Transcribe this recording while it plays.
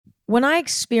When I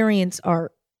experience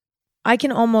art, I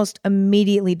can almost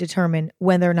immediately determine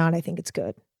whether or not I think it's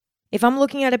good. If I'm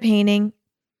looking at a painting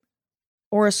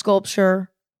or a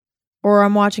sculpture, or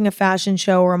I'm watching a fashion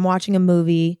show, or I'm watching a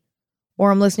movie,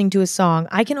 or I'm listening to a song,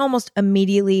 I can almost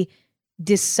immediately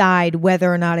decide whether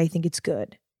or not I think it's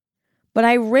good. But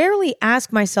I rarely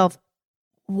ask myself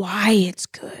why it's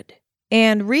good.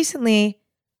 And recently,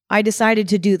 I decided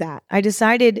to do that. I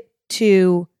decided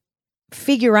to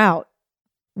figure out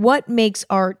what makes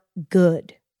art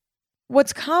good.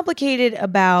 What's complicated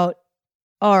about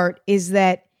art is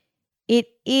that it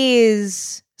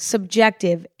is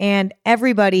subjective and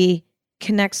everybody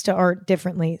connects to art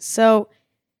differently. So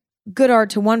good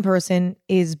art to one person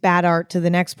is bad art to the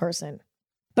next person.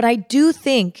 But I do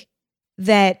think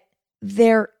that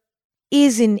there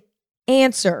is an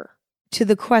answer to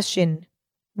the question,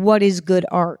 what is good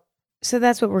art? So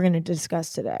that's what we're going to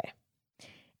discuss today.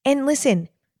 And listen,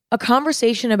 a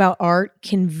conversation about art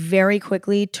can very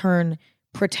quickly turn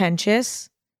pretentious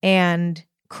and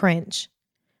cringe.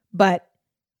 But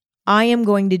I am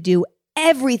going to do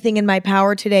everything in my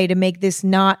power today to make this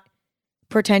not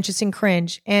pretentious and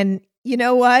cringe. And you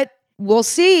know what? We'll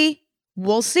see.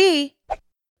 We'll see.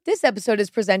 This episode is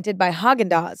presented by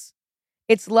Häagen-Dazs.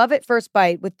 It's love at first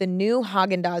bite with the new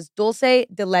Häagen-Dazs Dulce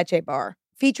de Leche bar,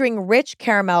 featuring rich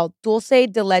caramel dulce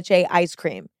de leche ice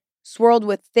cream, swirled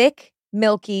with thick,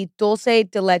 milky dulce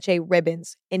de leche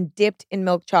ribbons and dipped in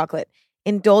milk chocolate.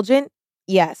 Indulgent?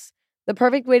 Yes. The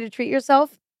perfect way to treat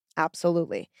yourself?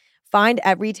 Absolutely. Find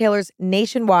at retailers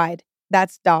nationwide.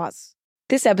 That's DAWS.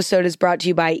 This episode is brought to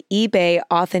you by eBay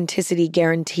Authenticity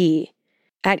Guarantee.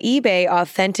 At eBay,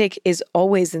 authentic is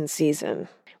always in season.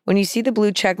 When you see the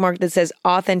blue check mark that says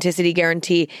Authenticity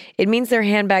Guarantee, it means their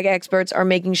handbag experts are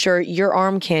making sure your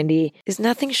arm candy is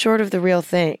nothing short of the real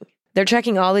thing. They're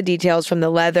checking all the details from the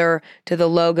leather to the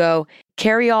logo,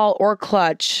 carry-all or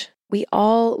clutch. We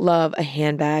all love a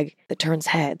handbag that turns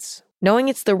heads. Knowing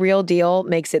it's the real deal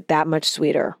makes it that much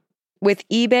sweeter. With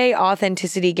eBay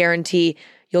Authenticity Guarantee,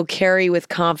 you'll carry with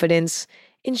confidence.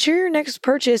 Ensure your next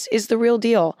purchase is the real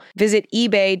deal. Visit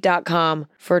ebay.com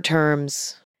for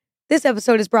terms. This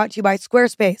episode is brought to you by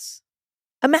Squarespace.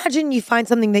 Imagine you find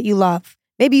something that you love.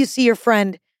 Maybe you see your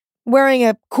friend wearing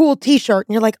a cool t-shirt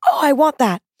and you're like, oh, I want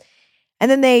that. And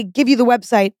then they give you the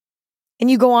website and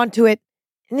you go onto it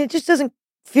and it just doesn't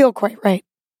feel quite right.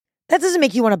 That doesn't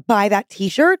make you want to buy that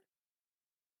t-shirt.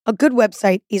 A good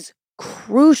website is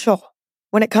crucial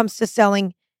when it comes to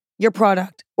selling your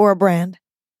product or a brand.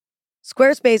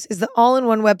 Squarespace is the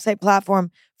all-in-one website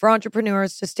platform for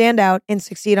entrepreneurs to stand out and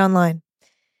succeed online.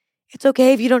 It's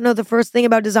okay if you don't know the first thing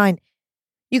about design.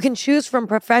 You can choose from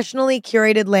professionally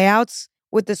curated layouts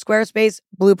with the Squarespace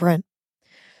Blueprint.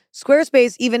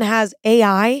 Squarespace even has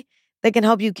AI that can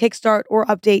help you kickstart or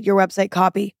update your website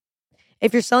copy.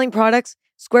 If you're selling products,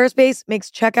 Squarespace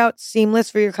makes checkout seamless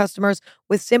for your customers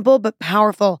with simple but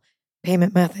powerful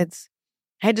payment methods.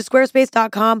 Head to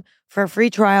squarespace.com for a free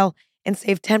trial and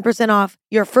save 10% off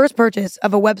your first purchase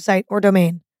of a website or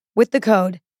domain with the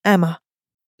code EMMA.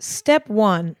 Step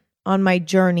 1 on my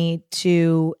journey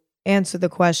to answer the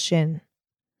question,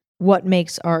 what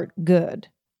makes art good,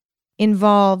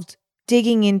 involved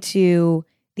digging into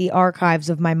the archives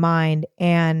of my mind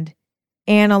and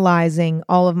analyzing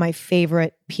all of my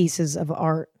favorite pieces of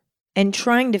art and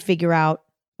trying to figure out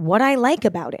what I like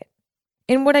about it.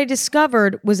 And what I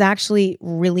discovered was actually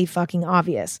really fucking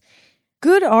obvious.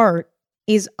 Good art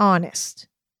is honest.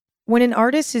 When an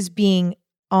artist is being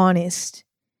honest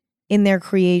in their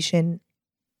creation,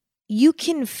 you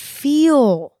can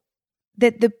feel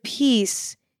that the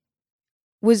piece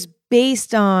was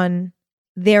based on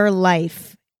their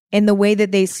life and the way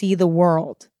that they see the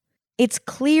world. It's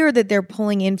clear that they're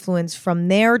pulling influence from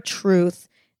their truth,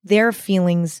 their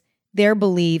feelings, their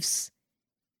beliefs,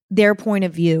 their point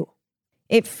of view.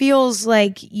 It feels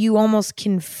like you almost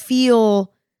can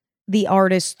feel the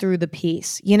artist through the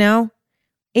piece, you know?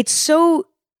 It's so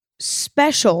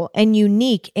special and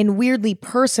unique and weirdly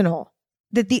personal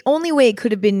that the only way it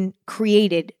could have been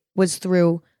created was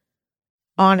through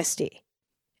honesty.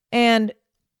 And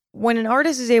when an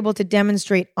artist is able to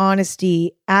demonstrate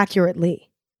honesty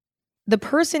accurately, the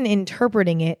person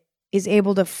interpreting it is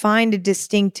able to find a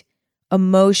distinct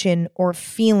emotion or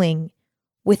feeling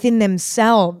within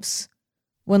themselves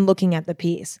when looking at the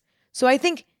piece. So I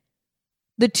think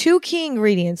the two key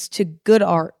ingredients to good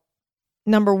art,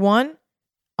 number 1,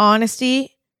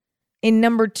 honesty, and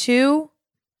number 2,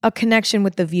 a connection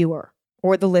with the viewer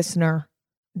or the listener,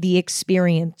 the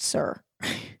experiencer.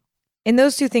 And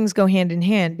those two things go hand in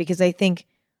hand because I think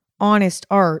honest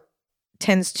art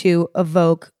tends to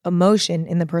evoke emotion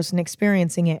in the person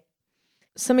experiencing it.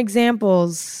 Some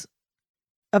examples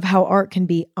of how art can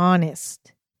be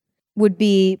honest would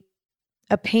be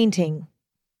a painting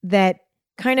that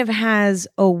kind of has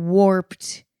a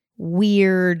warped,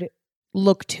 weird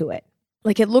look to it.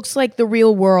 Like it looks like the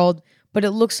real world, but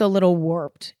it looks a little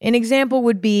warped. An example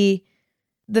would be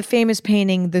the famous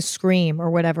painting, The Scream, or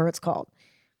whatever it's called.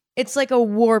 It's like a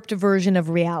warped version of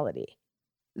reality.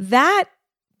 That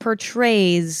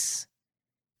portrays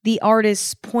the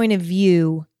artist's point of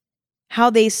view, how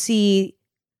they see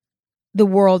the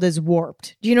world as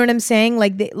warped. Do you know what I'm saying?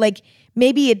 Like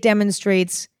maybe it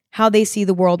demonstrates how they see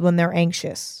the world when they're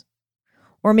anxious.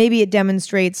 Or maybe it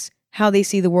demonstrates how they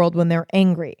see the world when they're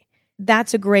angry.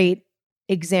 That's a great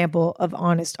example of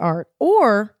honest art.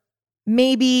 Or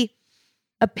maybe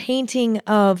a painting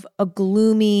of a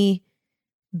gloomy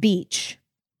beach.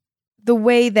 The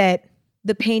way that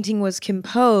the painting was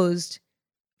composed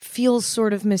feels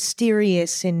sort of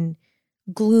mysterious and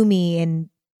gloomy and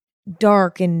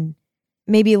dark and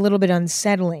maybe a little bit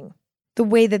unsettling. The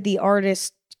way that the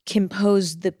artist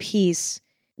composed the piece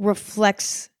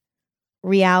reflects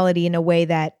reality in a way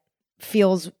that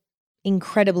feels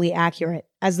incredibly accurate,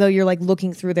 as though you're like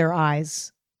looking through their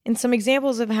eyes. And some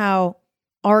examples of how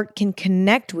art can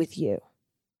connect with you.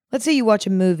 Let's say you watch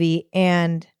a movie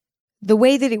and the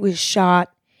way that it was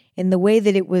shot and the way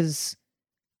that it was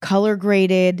color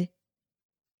graded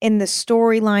and the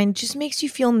storyline just makes you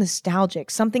feel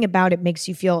nostalgic. Something about it makes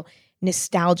you feel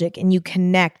nostalgic and you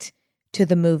connect to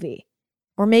the movie.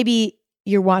 Or maybe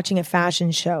you're watching a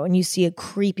fashion show and you see a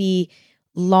creepy,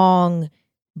 long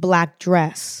black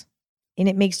dress and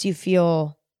it makes you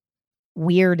feel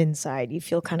weird inside. You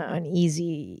feel kind of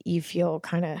uneasy. You feel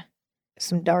kind of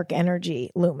some dark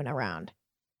energy looming around.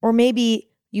 Or maybe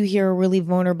you hear a really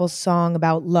vulnerable song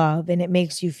about love and it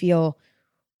makes you feel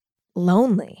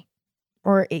lonely.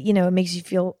 Or, it makes you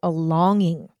feel a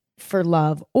longing for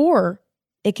love. Or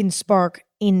it can spark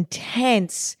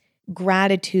intense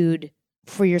gratitude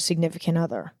for your significant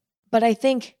other. But I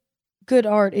think good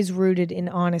art is rooted in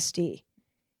honesty.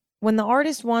 When the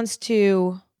artist wants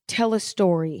to tell a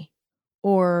story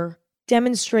or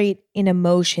demonstrate an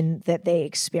emotion that they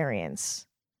experience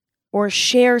or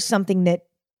share something that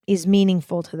is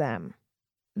meaningful to them,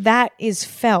 that is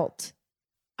felt.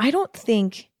 I don't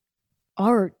think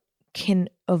art can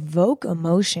evoke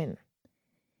emotion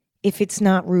if it's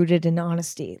not rooted in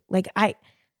honesty. Like I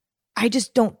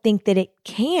just don't think that it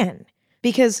can,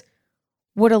 because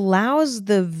what allows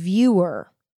the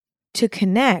viewer to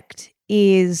connect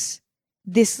is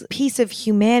this piece of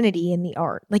humanity in the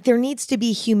art. Like there needs to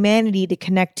be humanity to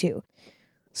connect to.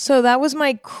 So that was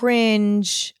my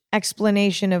cringe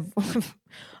explanation of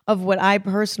of what I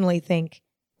personally think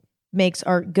makes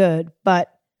art good.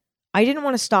 But I didn't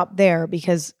want to stop there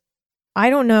because I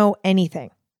don't know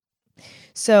anything.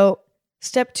 So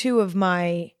step 2 of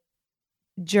my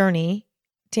journey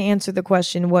to answer the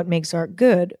question, what makes art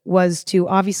good, was to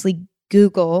obviously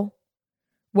Google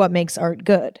what makes art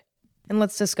good. And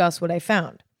let's discuss what I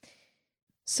found.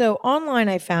 So online,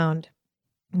 I found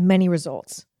many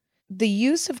results. The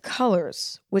use of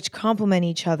colors which complement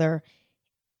each other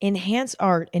enhance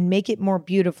art and make it more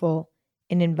beautiful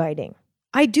and inviting.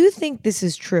 I do think this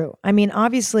is true. I mean,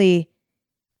 obviously,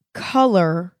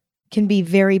 color can be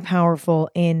very powerful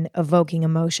in evoking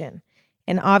emotion.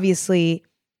 And obviously,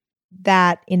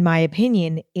 that, in my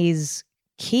opinion, is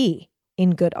key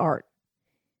in good art.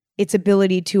 Its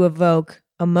ability to evoke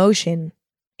emotion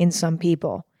in some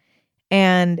people.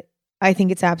 And I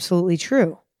think it's absolutely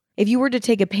true. If you were to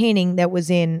take a painting that was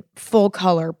in full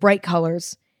color, bright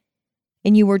colors,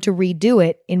 and you were to redo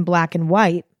it in black and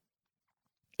white,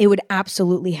 it would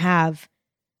absolutely have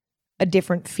a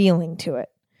different feeling to it.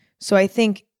 So I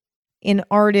think an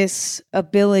artist's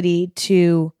ability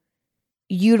to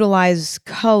utilize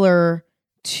color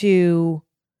to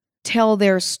tell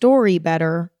their story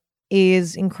better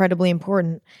is incredibly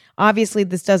important. Obviously,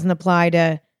 this doesn't apply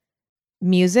to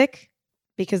music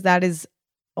because that is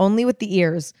only with the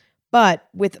ears, but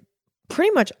with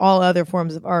pretty much all other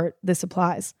forms of art, this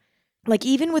applies. Like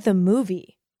even with a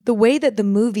movie, the way that the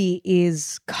movie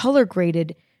is color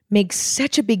graded makes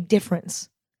such a big difference.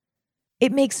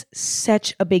 It makes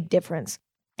such a big difference.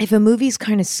 If a movie's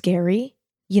kind of scary,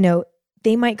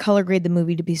 they might color grade the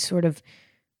movie to be sort of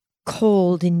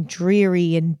cold and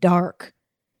dreary and dark.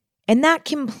 And that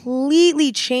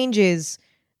completely changes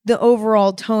the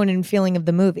overall tone and feeling of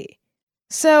the movie.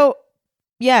 So,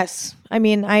 yes, I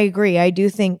mean, I agree. I do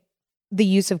think the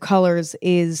use of colors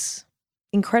is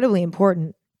incredibly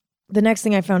important. The next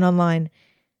thing I found online,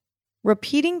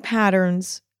 repeating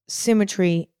patterns,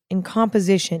 symmetry, and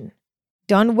composition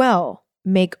done well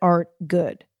make art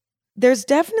good. there's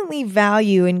definitely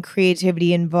value and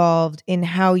creativity involved in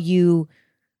how you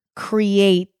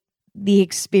create the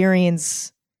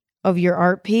experience of your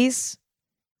art piece,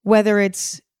 whether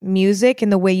it's music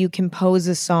and the way you compose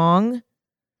a song,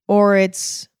 or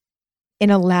it's an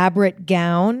elaborate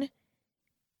gown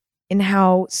and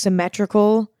how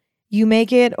symmetrical you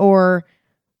make it, or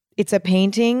it's a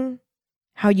painting,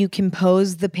 how you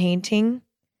compose the painting,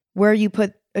 where you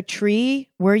put a tree,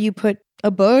 where you put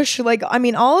a bush. Like, I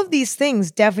mean, all of these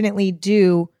things definitely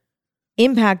do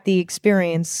impact the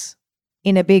experience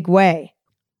in a big way.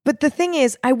 But the thing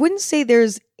is, I wouldn't say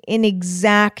there's an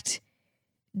exact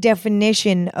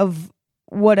definition of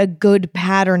what a good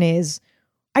pattern is.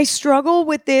 I struggle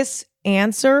with this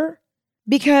answer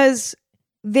because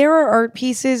there are art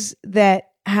pieces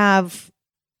that have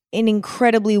an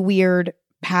incredibly weird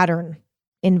pattern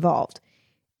involved.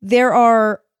 There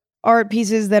are art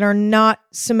pieces that are not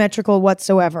symmetrical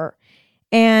whatsoever.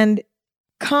 And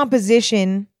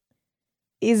composition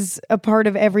is a part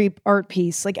of every art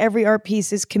piece. Like, every art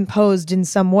piece is composed in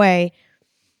some way.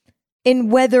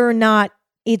 And whether or not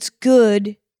it's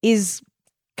good is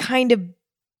kind of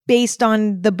based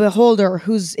on the beholder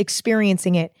who's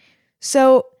experiencing it.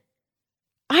 So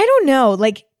I don't know.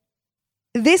 Like,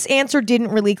 this answer didn't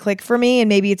really click for me, and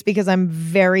maybe it's because I'm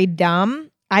very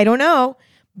dumb. I don't know.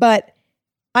 But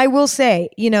I will say,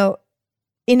 in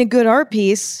a good art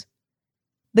piece,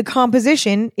 the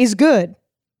composition is good.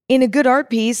 In a good art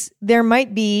piece, there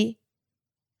might be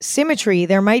symmetry.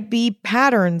 There might be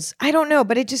patterns. I don't know.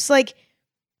 But it just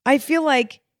I feel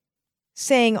like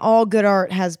saying all good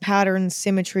art has patterns,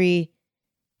 symmetry,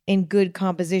 and good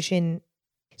composition,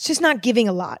 it's just not giving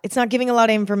a lot. It's not giving a lot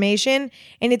of information.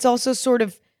 And it's also sort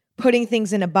of putting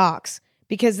things in a box,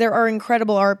 because there are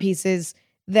incredible art pieces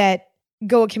that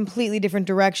go a completely different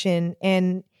direction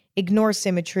and ignore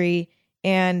symmetry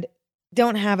and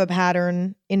don't have a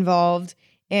pattern involved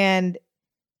and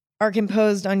are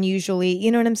composed unusually.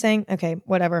 You know what I'm saying? Okay,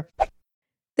 whatever.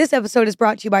 This episode is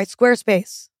brought to you by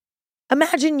Squarespace.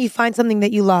 Imagine you find something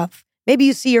that you love. Maybe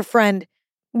you see your friend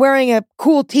wearing a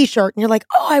cool t-shirt and you're like,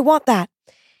 oh, I want that.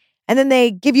 And then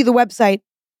they give you the website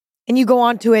and you go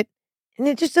onto it and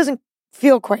it just doesn't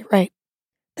feel quite right.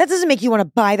 That doesn't make you want to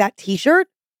buy that t-shirt.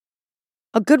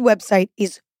 A good website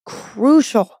is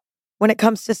crucial when it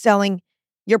comes to selling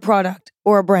your product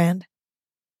or a brand.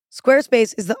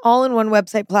 Squarespace is the all-in-one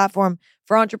website platform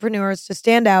for entrepreneurs to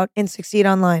stand out and succeed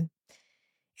online.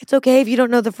 It's okay if you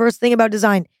don't know the first thing about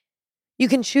design. You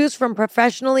can choose from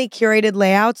professionally curated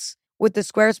layouts with the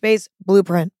Squarespace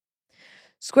Blueprint.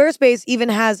 Squarespace even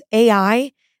has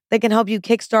AI that can help you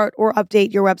kickstart or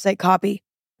update your website copy.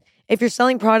 If you're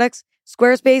selling products,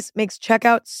 Squarespace makes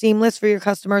checkout seamless for your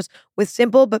customers with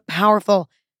simple but powerful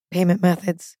payment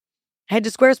methods. Head to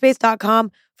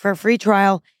squarespace.com for a free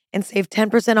trial and save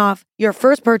 10% off your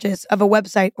first purchase of a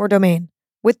website or domain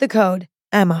with the code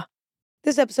EMMA.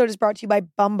 This episode is brought to you by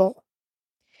Bumble.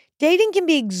 Dating can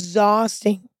be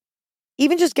exhausting.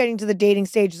 Even just getting to the dating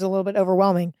stage is a little bit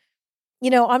overwhelming.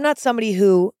 I'm not somebody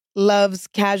who loves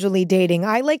casually dating.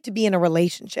 I like to be in a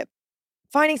relationship.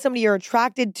 Finding somebody you're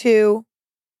attracted to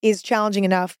is challenging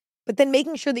enough, but then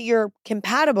making sure that you're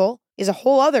compatible is a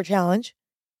whole other challenge.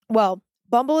 Well,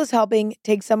 Bumble is helping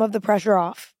take some of the pressure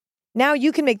off. Now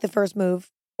you can make the first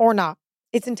move or not.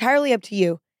 It's entirely up to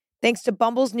you, thanks to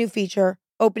Bumble's new feature,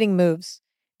 Opening Moves.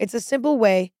 It's a simple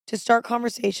way to start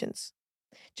conversations.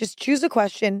 Just choose a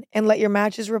question and let your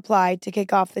matches reply to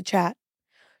kick off the chat.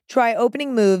 Try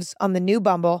Opening Moves on the new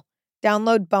Bumble.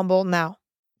 Download Bumble now.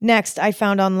 Next, I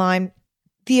found online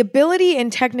the ability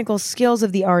and technical skills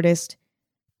of the artist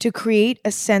to create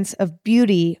a sense of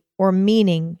beauty or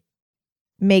meaning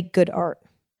make good art.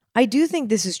 I do think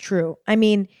this is true. I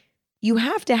mean, you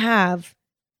have to have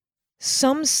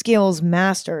some skills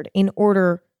mastered in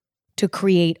order to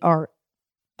create art.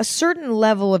 A certain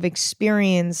level of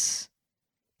experience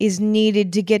is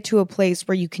needed to get to a place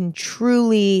where you can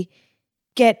truly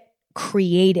get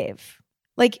creative.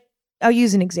 Like, I'll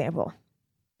use an example.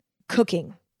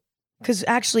 Cooking. Because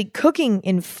actually cooking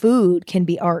in food can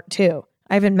be art too.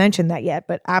 I haven't mentioned that yet,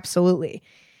 but absolutely.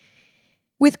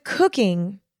 With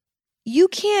cooking, you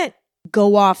can't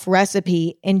go off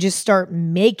recipe and just start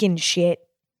making shit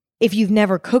if you've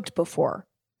never cooked before.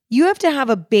 You have to have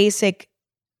a basic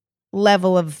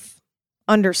level of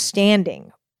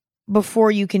understanding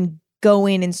before you can go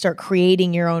in and start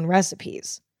creating your own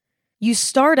recipes. You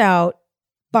start out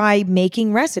by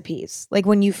making recipes. Like,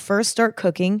 when you first start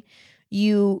cooking,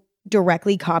 you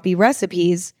directly copy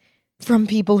recipes from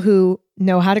people who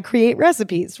know how to create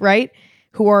recipes, right?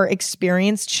 Who are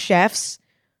experienced chefs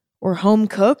or home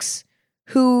cooks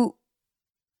who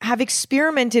have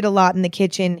experimented a lot in the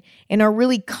kitchen and are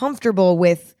really comfortable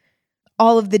with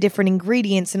all of the different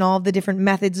ingredients and all of the different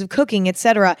methods of cooking,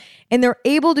 etc. And they're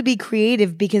able to be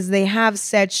creative because they have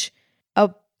such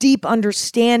a deep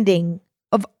understanding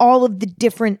of all of the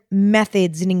different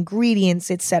methods and ingredients,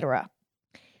 etc.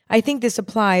 I think this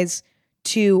applies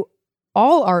to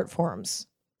all art forms.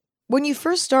 When you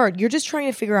first start, you're just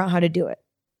trying to figure out how to do it.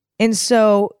 And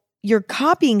so you're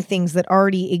copying things that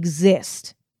already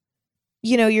exist.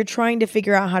 You're trying to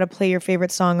figure out how to play your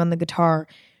favorite song on the guitar.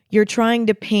 You're trying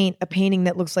to paint a painting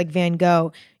that looks like Van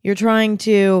Gogh. You're trying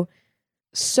to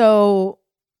sew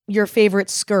your favorite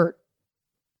skirt.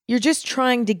 You're just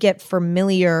trying to get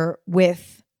familiar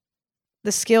with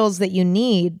the skills that you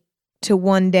need to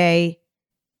one day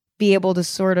be able to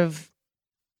sort of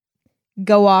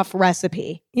go off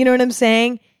recipe. You know what I'm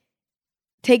saying?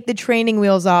 Take the training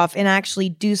wheels off and actually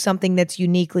do something that's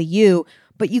uniquely you.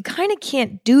 But you kind of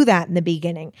can't do that in the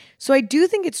beginning. So I do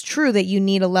think it's true that you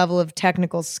need a level of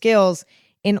technical skills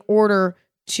in order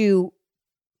to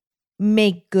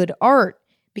make good art,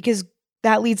 because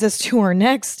that leads us to our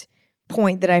next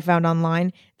point that I found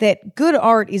online, that good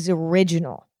art is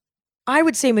original. I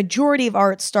would say majority of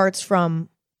art starts from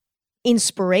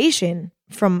inspiration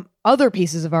from other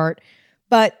pieces of art,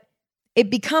 but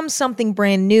it becomes something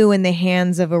brand new in the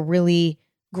hands of a really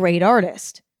great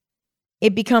artist.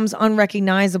 It becomes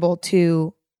unrecognizable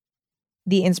to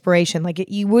the inspiration. Like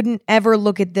you wouldn't ever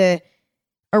look at the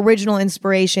original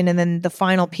inspiration and then the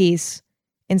final piece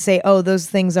and say, oh, those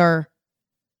things are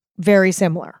very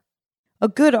similar. A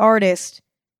good artist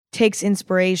takes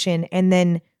inspiration and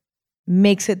then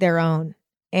makes it their own.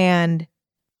 And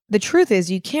the truth is,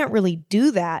 you can't really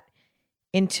do that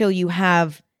until you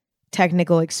have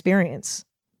technical experience.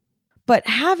 But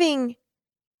having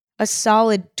a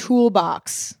solid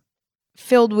toolbox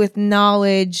filled with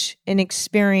knowledge and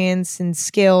experience and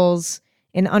skills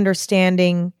and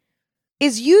understanding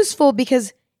is useful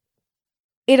because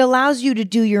it allows you to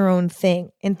do your own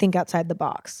thing and think outside the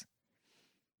box.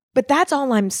 But that's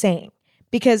all I'm saying,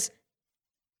 because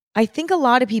I think a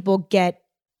lot of people get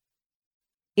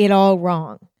it all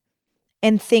wrong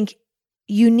and think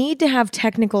you need to have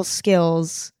technical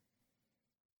skills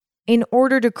in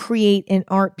order to create an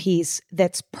art piece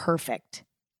that's perfect.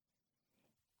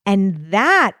 And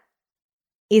that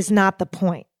is not the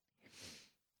point.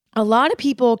 A lot of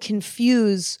people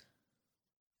confuse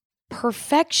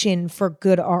perfection for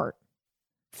good art.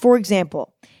 For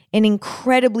example, an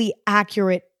incredibly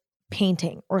accurate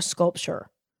painting or sculpture,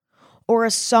 or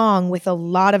a song with a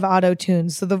lot of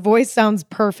auto-tunes, so the voice sounds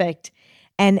perfect,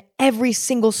 and every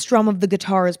single strum of the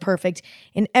guitar is perfect,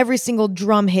 and every single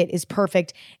drum hit is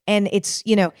perfect, and it's,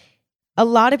 a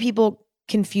lot of people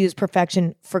confuse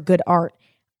perfection for good art.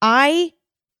 I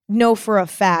know for a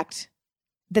fact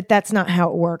that that's not how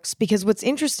it works, because what's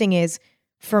interesting is,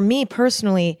 for me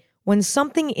personally, when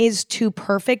something is too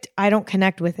perfect, I don't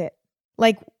connect with it.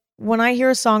 Like when I hear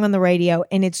a song on the radio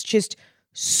and it's just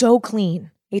so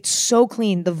clean, it's so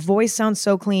clean, the voice sounds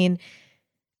so clean,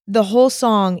 the whole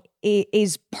song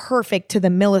is perfect to the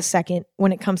millisecond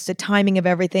when it comes to timing of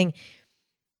everything.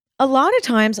 A lot of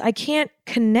times I can't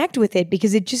connect with it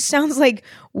because it just sounds like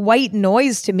white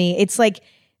noise to me. It's like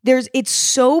it's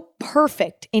so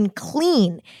perfect and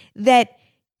clean that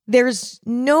there's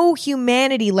no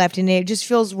humanity left in it. It just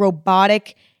feels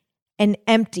robotic and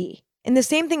empty. And the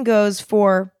same thing goes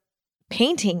for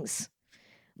paintings.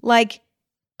 Like,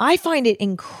 I find it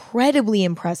incredibly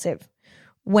impressive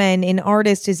when an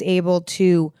artist is able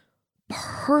to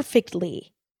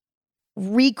perfectly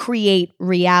recreate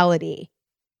reality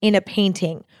in a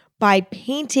painting by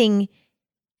painting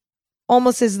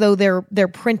almost as though they're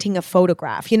printing a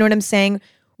photograph. You know what I'm saying?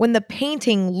 When the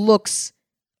painting looks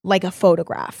like a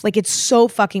photograph, like it's so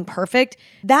fucking perfect.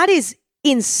 That is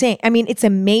insane. I mean, it's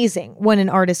amazing when an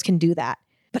artist can do that.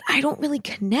 But I don't really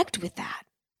connect with that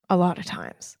a lot of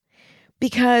times,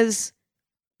 because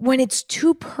when it's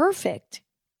too perfect,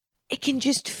 it can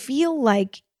just feel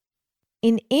like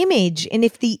an image. And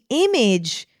if the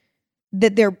image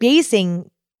that they're basing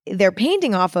their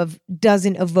painting off of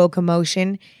doesn't evoke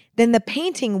emotion, then the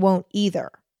painting won't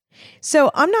either.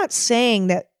 So I'm not saying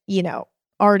that,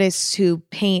 artists who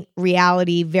paint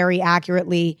reality very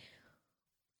accurately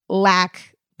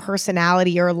lack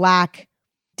personality or lack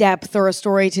depth or a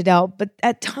story to tell, but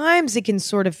at times it can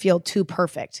sort of feel too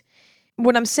perfect.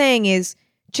 What I'm saying is,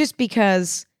 just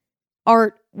because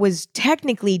art was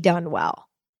technically done well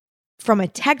from a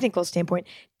technical standpoint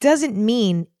doesn't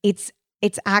mean it's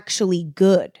actually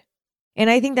good. And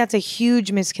I think that's a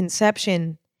huge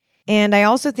misconception. And I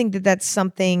also think that that's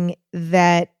something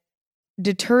that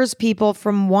deters people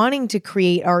from wanting to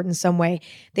create art in some way.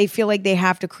 They feel like they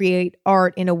have to create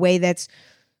art in a way that's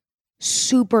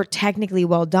super technically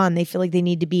well done. They feel like they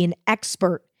need to be an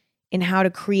expert in how to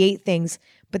create things,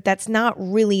 but that's not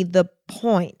really the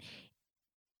point.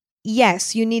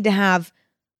 Yes, you need to have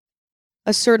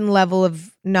a certain level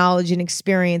of knowledge and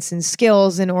experience and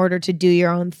skills in order to do your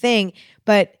own thing,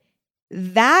 but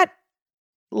that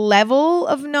level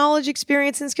of knowledge,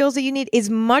 experience, and skills that you need is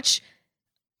much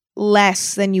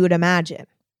less than you would imagine.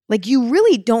 Like, you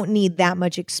really don't need that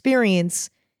much experience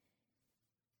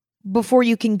before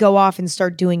you can go off and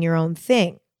start doing your own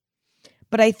thing.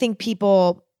 But I think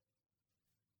people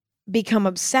become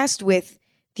obsessed with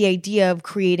the idea of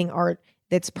creating art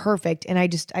that's perfect. And I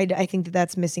think that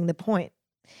that's missing the point.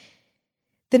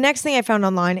 The next thing I found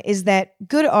online is that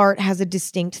good art has a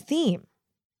distinct theme.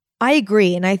 I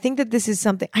agree. And I think that this is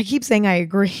something, I keep saying I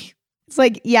agree. It's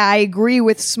like, yeah, I agree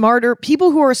with smarter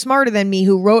people who are smarter than me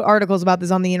who wrote articles about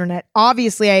this on the internet.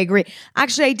 Obviously, I agree.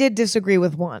 Actually, I did disagree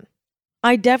with one.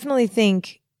 I definitely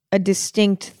think a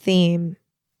distinct theme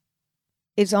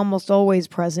is almost always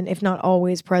present, if not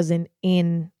always present,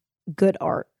 in good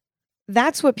art.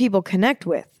 That's what people connect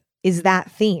with, is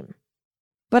that theme.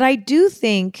 But I do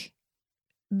think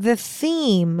the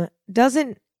theme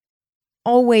doesn't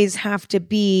always have to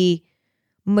be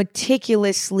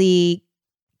meticulously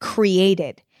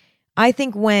created. I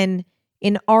think when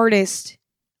an artist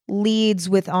leads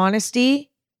with honesty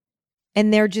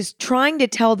and they're just trying to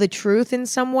tell the truth in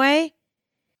some way,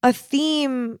 a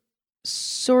theme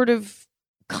sort of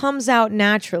comes out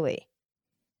naturally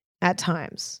at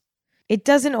times. It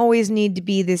doesn't always need to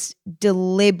be this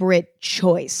deliberate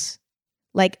choice.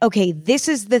 Like, okay, this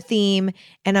is the theme,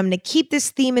 and I'm going to keep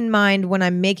this theme in mind when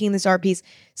I'm making this art piece.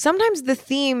 Sometimes the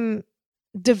theme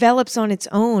develops on its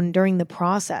own during the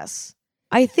process.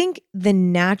 I think the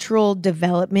natural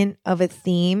development of a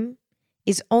theme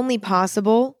is only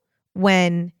possible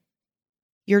when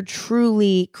you're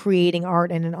truly creating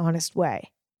art in an honest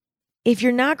way. If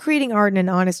you're not creating art in an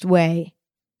honest way,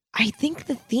 I think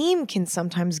the theme can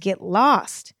sometimes get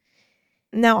lost.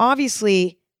 Now,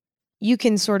 obviously, you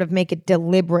can sort of make a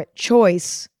deliberate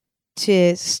choice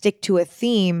to stick to a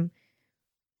theme,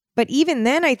 but even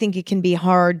then, I think it can be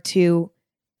hard to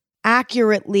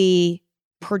accurately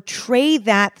portray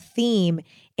that theme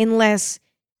unless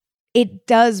it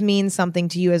does mean something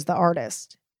to you as the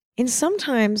artist. And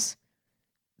sometimes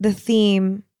the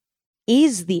theme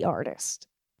is the artist.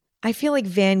 I feel like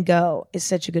Van Gogh is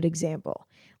such a good example.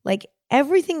 Like,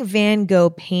 everything Van Gogh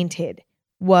painted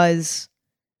was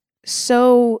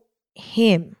so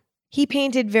him. He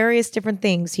painted various different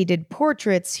things. He did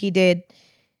portraits, he did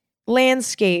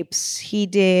landscapes, he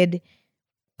did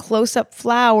close-up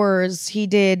flowers, he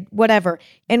did whatever.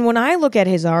 And when I look at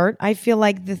his art, I feel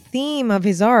like the theme of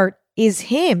his art is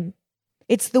him.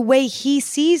 It's the way he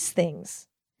sees things,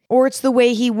 or it's the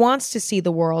way he wants to see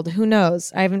the world. Who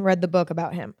knows? I haven't read the book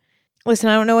about him. Listen,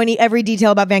 I don't know every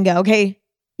detail about Van Gogh, okay?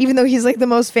 Even though he's like the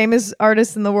most famous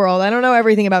artist in the world, I don't know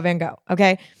everything about Van Gogh,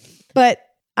 okay? But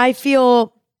I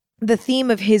feel the theme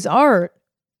of his art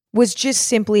was just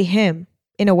simply him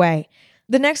in a way.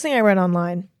 The next thing I read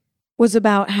online was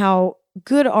about how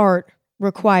good art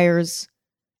requires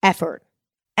effort.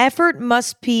 Effort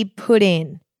must be put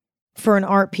in for an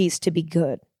art piece to be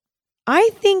good. I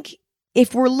think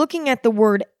if we're looking at the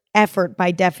word effort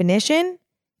by definition,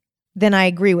 then I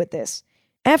agree with this.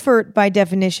 Effort by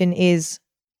definition is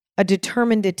a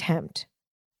determined attempt,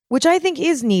 which I think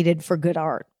is needed for good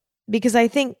art, because I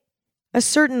think a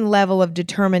certain level of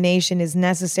determination is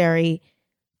necessary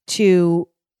to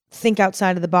think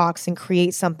outside of the box and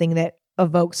create something that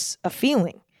evokes a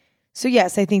feeling. So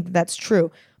yes, I think that's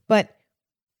true. But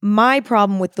my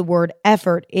problem with the word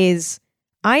effort is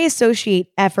I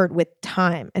associate effort with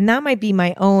time, and that might be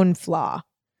my own flaw,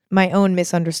 my own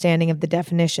misunderstanding of the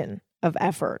definition of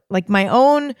effort. Like, my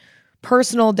own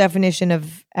personal definition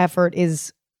of effort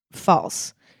is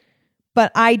false.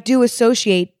 But I do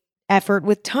associate effort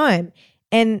with time.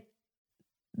 And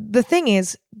the thing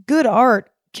is, good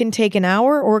art can take an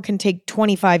hour or it can take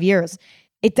 25 years.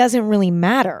 It doesn't really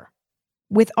matter.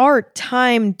 With art,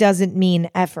 time doesn't mean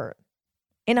effort.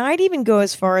 And I'd even go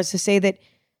as far as to say that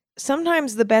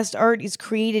sometimes the best art is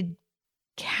created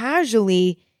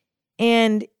casually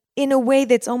and in a way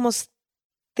that's almost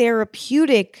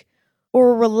therapeutic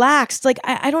or relaxed. Like,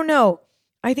 I don't know.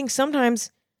 I think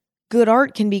sometimes good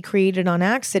art can be created on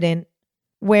accident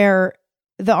where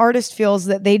the artist feels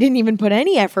that they didn't even put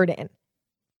any effort in.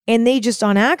 And they just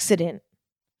on accident,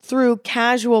 through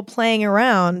casual playing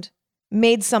around,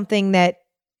 made something that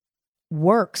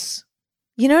works.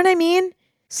 You know what I mean?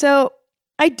 So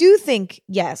I do think,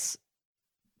 yes,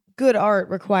 good art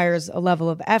requires a level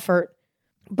of effort,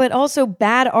 but also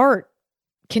bad art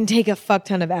can take a fuck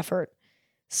ton of effort.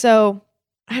 So,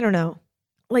 I don't know.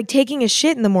 Like taking a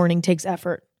shit in the morning takes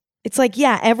effort. It's like,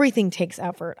 yeah, everything takes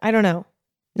effort. I don't know.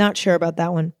 Not sure about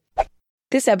that one.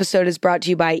 This episode is brought to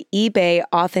you by eBay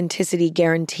Authenticity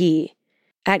Guarantee.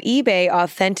 At eBay,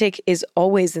 authentic is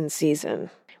always in season.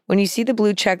 When you see the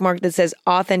blue check mark that says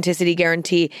Authenticity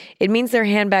Guarantee, it means their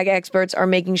handbag experts are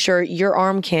making sure your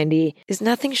arm candy is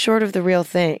nothing short of the real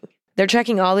thing. They're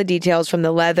checking all the details from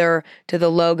the leather to the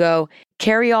logo,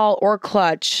 carry-all or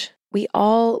clutch. We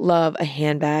all love a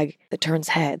handbag that turns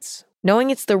heads. Knowing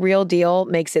it's the real deal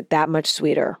makes it that much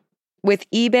sweeter. With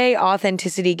eBay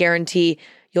Authenticity Guarantee,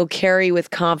 you'll carry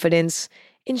with confidence.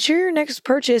 Ensure your next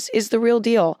purchase is the real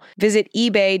deal. Visit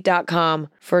ebay.com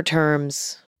for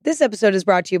terms. This episode is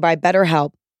brought to you by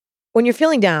BetterHelp. When you're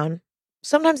feeling down,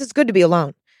 sometimes it's good to be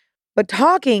alone, but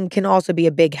talking can also be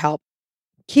a big help.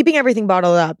 Keeping everything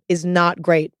bottled up is not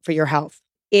great for your health.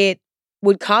 It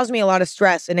would cause me a lot of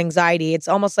stress and anxiety. It's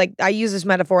almost like, I use this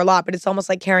metaphor a lot, but it's almost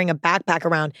like carrying a backpack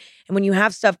around. And when you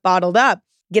have stuff bottled up,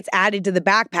 it gets added to the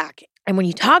backpack. And when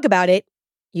you talk about it,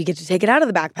 you get to take it out of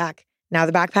the backpack. Now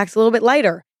the backpack's a little bit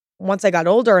lighter. Once I got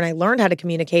older and I learned how to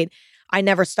communicate, I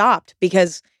never stopped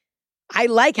because I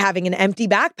like having an empty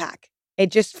backpack. It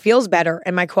just feels better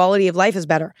and my quality of life is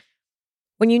better.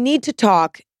 When you need to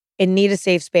talk and need a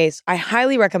safe space, I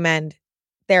highly recommend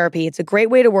therapy. It's a great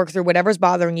way to work through whatever's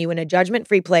bothering you in a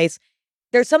judgment-free place.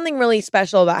 There's something really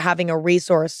special about having a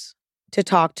resource to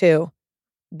talk to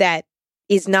that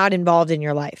is not involved in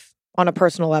your life on a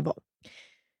personal level.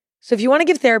 So if you want to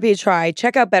give therapy a try,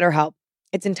 check out BetterHelp.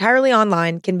 It's entirely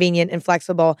online, convenient, and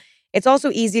flexible. It's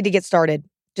also easy to get started.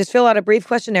 Just fill out a brief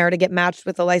questionnaire to get matched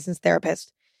with a licensed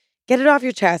therapist. Get it off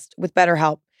your chest with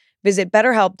BetterHelp. Visit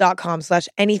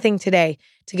betterhelp.com/anything today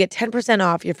to get 10%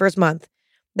 off your first month.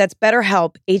 That's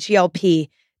BetterHelp,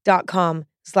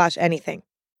 HELP.com/anything.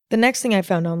 The next thing I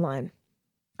found online,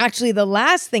 actually the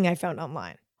last thing I found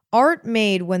online, art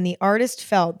made when the artist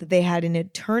felt that they had an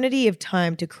eternity of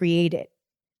time to create it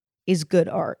is good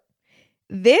art.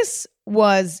 This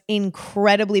was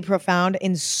incredibly profound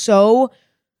and so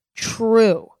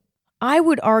true. I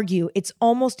would argue it's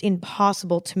almost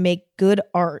impossible to make good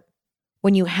art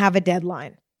when you have a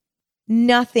deadline.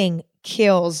 Nothing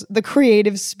kills the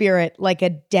creative spirit like a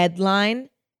deadline.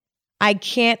 I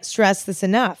can't stress this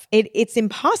enough. It's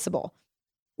impossible.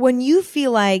 When you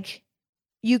feel like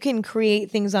you can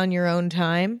create things on your own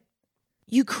time,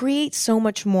 you create so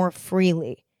much more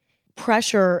freely.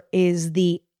 Pressure is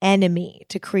the enemy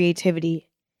to creativity.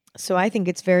 So I think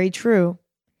it's very true.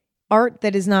 Art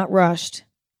that is not rushed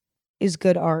is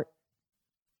good art.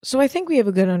 So I think we have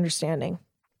a good understanding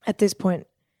at this point.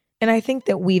 And I think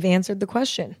that we've answered the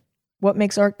question, what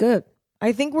makes art good?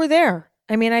 I think we're there.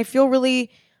 I mean, I feel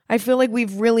like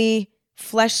we've really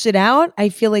fleshed it out. I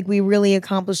feel like we really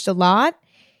accomplished a lot.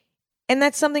 And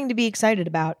that's something to be excited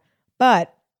about.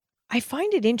 But I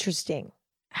find it interesting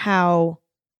how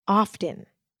often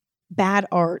bad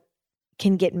art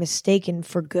can get mistaken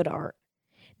for good art.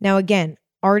 Now, again,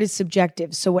 art is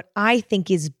subjective. So what I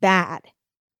think is bad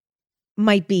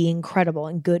might be incredible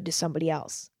and good to somebody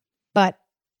else. But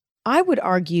I would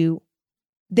argue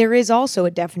there is also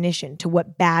a definition to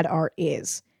what bad art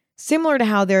is, similar to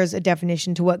how there's a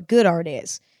definition to what good art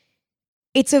is.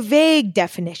 It's a vague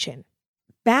definition.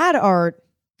 Bad art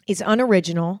is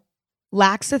unoriginal,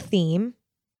 lacks a theme,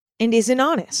 and isn't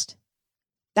honest.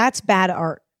 That's bad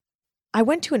art. I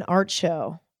went to an art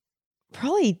show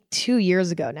probably 2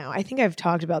 years ago now. I think I've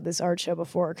talked about this art show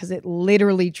before because it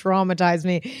literally traumatized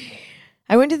me.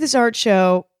 I went to this art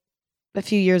show a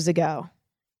few years ago,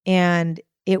 and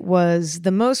it was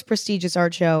the most prestigious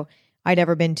art show I'd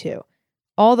ever been to.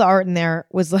 All the art in there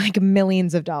was like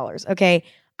millions of dollars. Okay.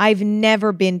 I've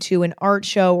never been to an art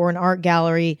show or an art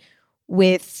gallery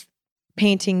with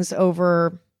paintings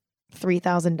over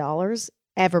 $3,000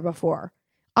 ever before.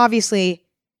 Obviously,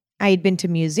 I had been to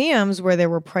museums where there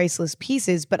were priceless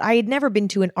pieces, but I had never been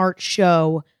to an art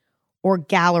show or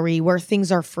gallery where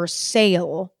things are for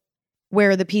sale,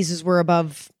 where the pieces were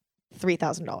above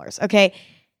 $3,000. Okay.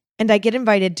 And I get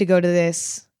invited to go to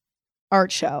this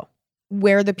art show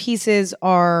where the pieces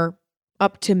are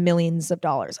up to millions of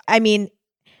dollars. I mean,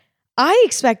 I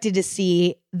expected to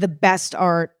see the best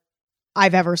art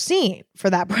I've ever seen for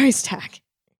that price tag.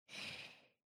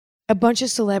 A bunch of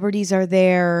celebrities are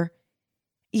there.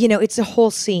 You know, it's a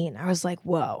whole scene. I was like,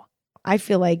 whoa, I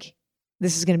feel like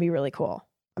this is going to be really cool.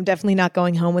 I'm definitely not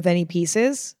going home with any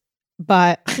pieces,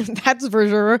 but that's for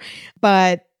sure.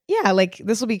 But yeah, like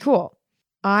this will be cool.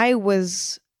 I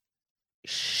was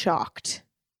shocked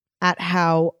at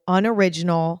how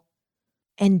unoriginal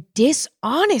and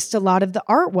dishonest a lot of the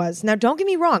art was. Now, don't get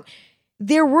me wrong.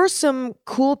 There were some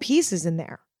cool pieces in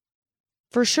there,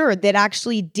 for sure, that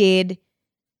actually did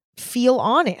feel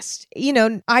honest. You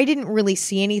know, I didn't really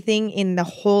see anything in the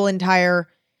whole entire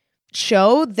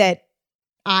show that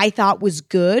I thought was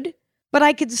good, but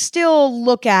I could still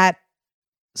look at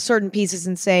certain pieces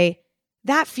and say,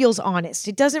 that feels honest.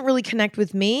 It doesn't really connect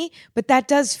with me, but that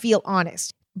does feel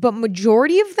honest. But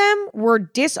majority of them were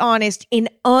dishonest and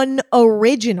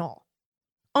unoriginal.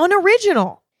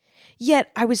 Unoriginal.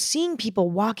 Yet I was seeing people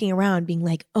walking around being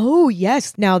like, oh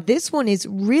yes, now this one is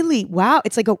really, wow.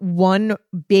 It's like a one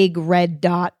big red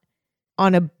dot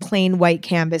on a plain white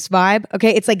canvas vibe.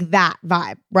 Okay, it's like that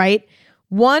vibe, right?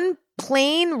 One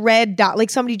plain red dot,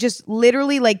 like somebody just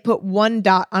literally like put one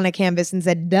dot on a canvas and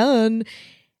said, done.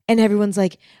 And everyone's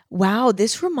like, wow,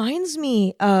 this reminds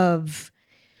me of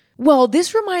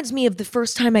the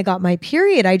first time I got my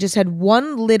period. I just had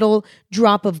one little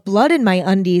drop of blood in my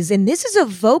undies, and this is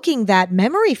evoking that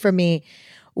memory for me.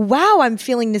 Wow, I'm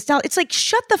feeling nostalgia. It's like,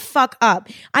 shut the fuck up.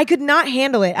 I could not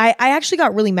handle it. I actually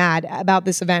got really mad about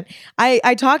this event.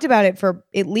 I talked about it for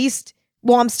at least,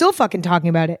 I'm still fucking talking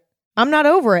about it. I'm not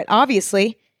over it,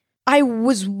 obviously. I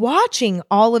was watching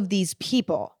all of these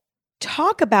people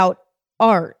talk about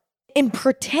art and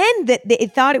pretend that they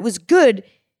thought it was good,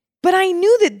 but I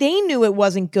knew that they knew it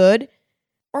wasn't good,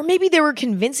 or maybe they were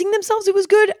convincing themselves it was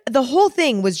good. The whole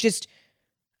thing was just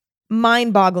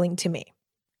mind-boggling to me.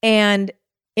 And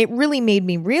it really made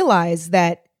me realize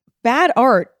that bad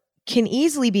art can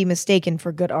easily be mistaken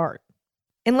for good art.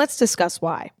 And let's discuss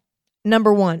why.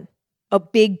 Number one, a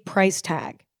big price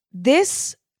tag.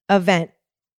 This event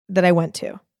that I went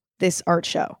to, this art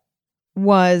show,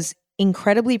 was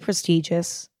incredibly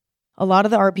prestigious. A lot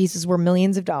of the art pieces were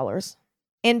millions of dollars.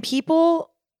 And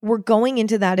people were going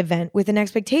into that event with an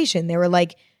expectation. They were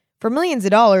like, for millions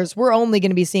of dollars, we're only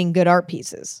going to be seeing good art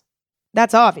pieces.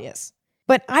 That's obvious.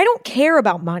 But I don't care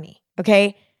about money,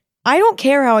 okay? I don't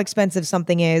care how expensive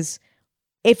something is.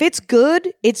 If it's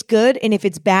good, it's good. And if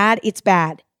it's bad, it's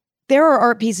bad. There are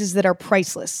art pieces that are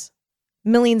priceless.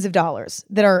 Millions of dollars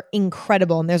that are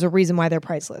incredible. And there's a reason why they're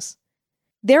priceless.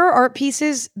 There are art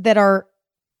pieces that are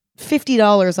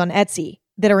 $50 on Etsy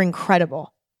that are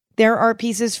incredible. There are art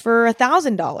pieces for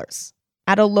 $1,000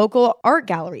 at a local art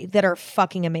gallery that are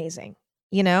fucking amazing.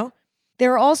 You know,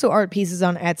 there are also art pieces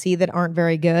on Etsy that aren't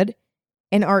very good,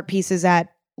 and art pieces at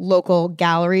local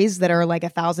galleries that are like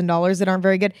 $1,000 that aren't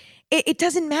very good. It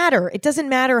doesn't matter. It doesn't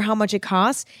matter how much it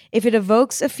costs. If it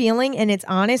evokes a feeling and it's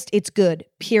honest, it's good,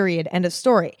 period, end of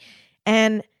story.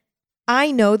 And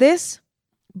I know this,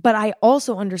 but I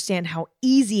also understand how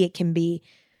easy it can be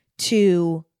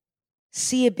to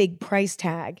see a big price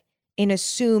tag and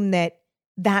assume that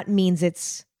that means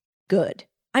it's good.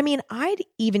 I mean, I'd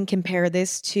even compare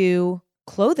this to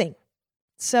clothing.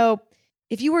 So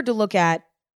if you were to look at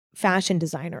fashion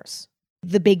designers,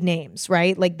 the big names,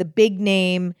 right? Like the big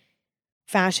name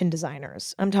fashion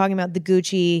designers. I'm talking about the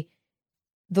Gucci,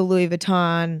 the Louis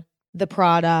Vuitton, the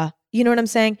Prada. You know what I'm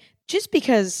saying? Just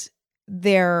because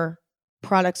their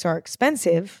products are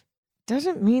expensive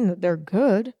doesn't mean that they're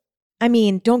good. I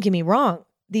mean, don't get me wrong.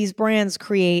 These brands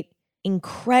create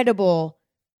incredible,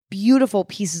 beautiful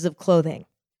pieces of clothing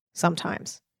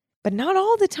sometimes, but not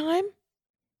all the time.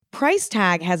 Price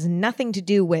tag has nothing to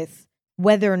do with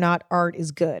whether or not art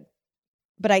is good.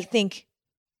 But I think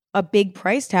a big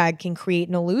price tag can create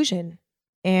an illusion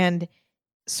and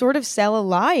sort of sell a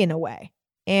lie in a way.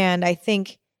 And I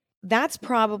think that's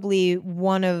probably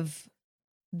one of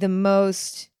the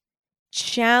most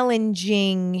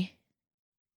challenging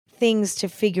things to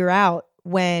figure out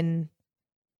when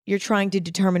you're trying to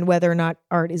determine whether or not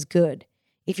art is good.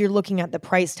 If you're looking at the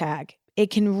price tag,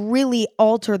 it can really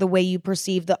alter the way you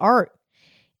perceive the art.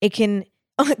 It can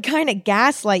kind of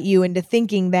gaslight you into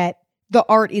thinking that the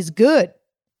art is good.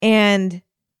 And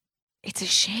it's a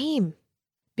shame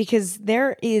because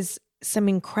there is some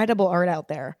incredible art out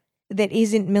there that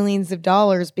isn't millions of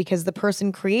dollars because the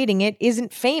person creating it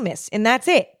isn't famous. And that's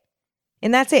it.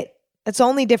 And that's it. That's the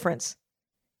only difference.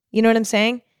 You know what I'm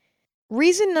saying?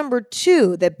 Reason number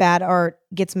 2 that bad art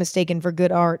gets mistaken for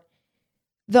good art.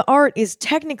 The art is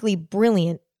technically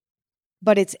brilliant,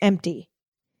 but it's empty.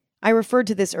 I referred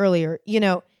to this earlier. You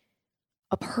know,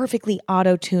 a perfectly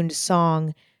auto-tuned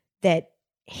song that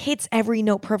hits every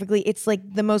note perfectly. It's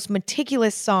like the most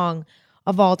meticulous song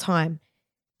of all time.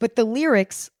 But the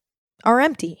lyrics are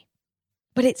empty.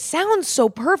 But it sounds so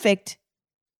perfect,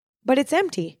 but it's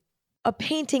empty. A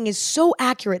painting is so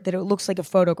accurate that it looks like a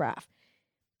photograph.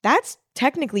 That's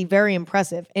technically very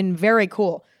impressive and very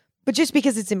cool. But just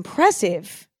because it's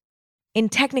impressive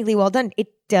and technically well done, it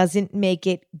doesn't make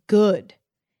it good.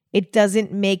 It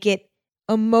doesn't make it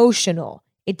emotional.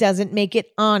 It doesn't make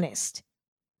it honest.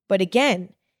 But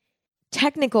again,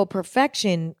 technical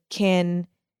perfection can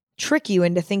trick you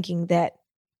into thinking that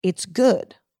it's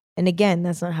good. And again,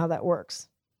 that's not how that works.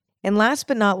 And last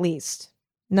but not least,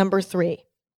 number 3,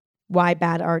 why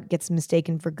bad art gets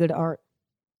mistaken for good art.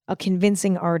 A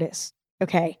convincing artist.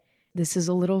 Okay, this is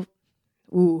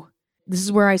this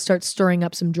is where I start stirring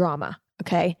up some drama,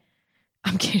 okay?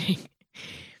 I'm kidding.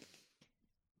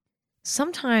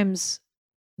 Sometimes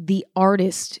the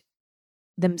artist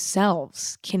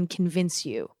themselves can convince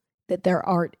you that their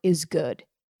art is good.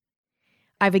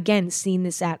 I've again seen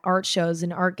this at art shows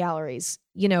and art galleries.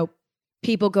 You know,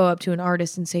 people go up to an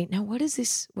artist and say, "Now, what does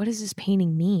this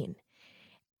painting mean?"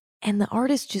 And the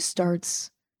artist just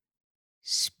starts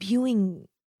spewing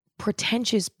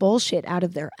pretentious bullshit out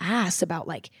of their ass about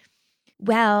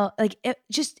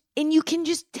and you can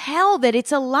just tell that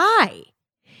it's a lie.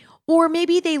 Or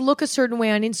maybe they look a certain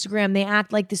way on Instagram. They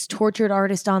act like this tortured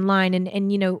artist online.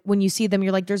 And you know, when you see them,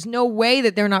 you're like, there's no way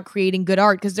that they're not creating good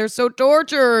art because they're so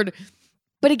tortured.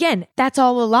 But again, that's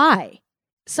all a lie.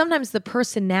 Sometimes the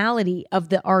personality of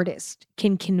the artist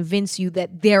can convince you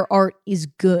that their art is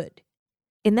good.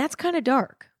 And that's kind of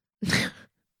dark.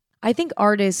 I think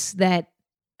artists that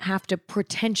have to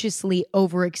pretentiously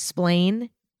over-explain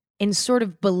and sort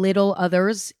of belittle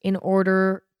others in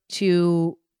order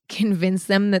to convince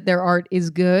them that their art is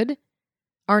good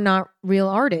are not real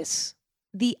artists.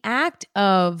 The act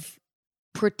of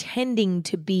pretending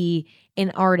to be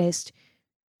an artist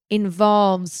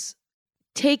involves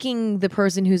taking the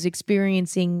person who's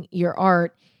experiencing your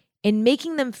art and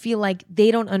making them feel like they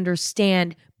don't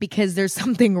understand because there's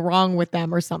something wrong with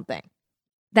them or something.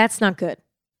 That's not good.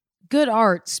 Good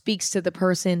art speaks to the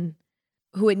person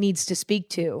who it needs to speak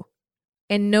to,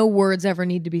 and no words ever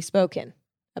need to be spoken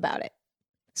about it.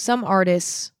 Some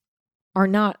artists are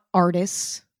not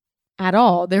artists at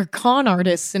all. They're con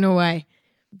artists in a way.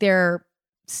 They're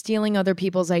stealing other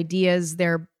people's ideas.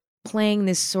 They're playing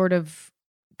this sort of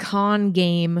con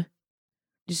game,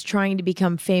 just trying to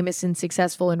become famous and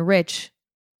successful and rich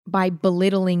by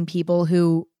belittling people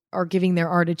who are giving their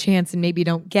art a chance and maybe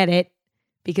don't get it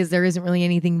because there isn't really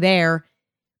anything there.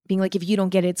 Being like, if you don't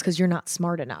get it, it's because you're not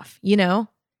smart enough, you know?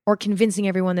 Or convincing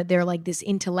everyone that they're like this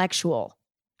intellectual.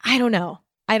 I don't know.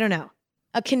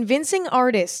 A convincing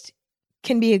artist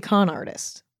can be a con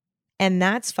artist. And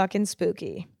that's fucking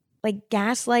spooky. Like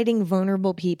gaslighting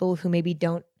vulnerable people who maybe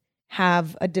don't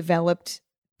have a developed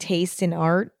taste in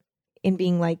art and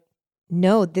being like,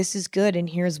 no, this is good and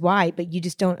here's why, but you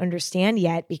just don't understand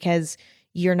yet because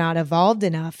you're not evolved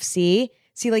enough. See,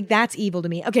 like that's evil to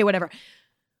me. Okay, whatever.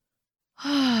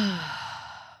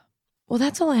 Well,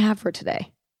 that's all I have for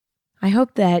today. I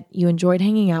hope that you enjoyed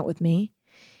hanging out with me.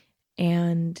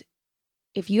 And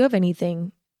if you have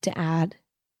anything to add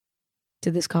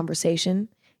to this conversation,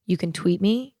 you can tweet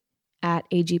me at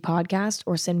AG Podcast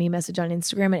or send me a message on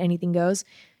Instagram at Anything Goes.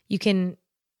 You can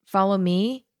follow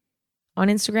me on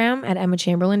Instagram at Emma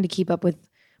Chamberlain to keep up with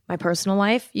my personal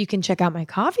life. You can check out my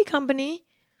coffee company,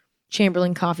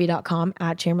 chamberlaincoffee.com,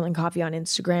 at Chamberlain Coffee on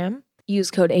Instagram.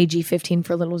 Use code AG15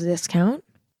 for a little discount.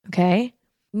 Okay.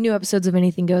 New episodes of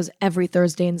Anything Goes every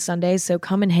Thursday and Sunday. So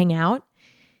come and hang out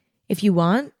if you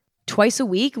want. Twice a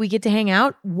week, we get to hang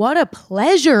out. What a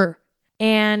pleasure.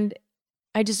 And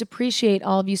I just appreciate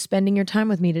all of you spending your time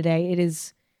with me today. It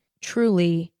is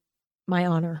truly my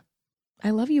honor. I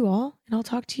love you all, and I'll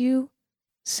talk to you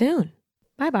soon.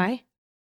 Bye-bye.